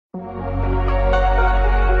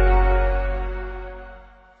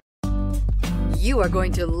You are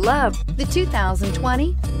going to love the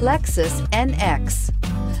 2020 Lexus NX.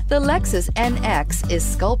 The Lexus NX is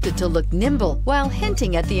sculpted to look nimble while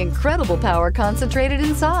hinting at the incredible power concentrated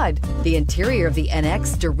inside. The interior of the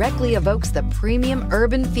NX directly evokes the premium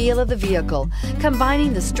urban feel of the vehicle,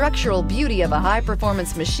 combining the structural beauty of a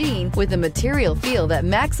high-performance machine with a material feel that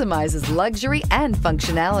maximizes luxury and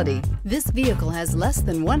functionality. This vehicle has less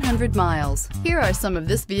than 100 miles. Here are some of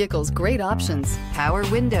this vehicle's great options: power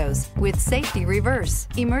windows with safety reverse,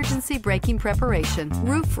 emergency braking preparation,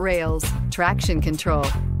 roof rails, traction control,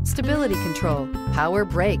 stability control, power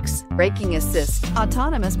brakes, braking assist,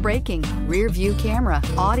 autonomous braking, rear view camera,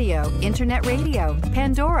 audio, internet radio,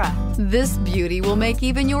 Pandora. This beauty will make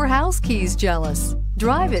even your house keys jealous.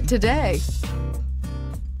 Drive it today.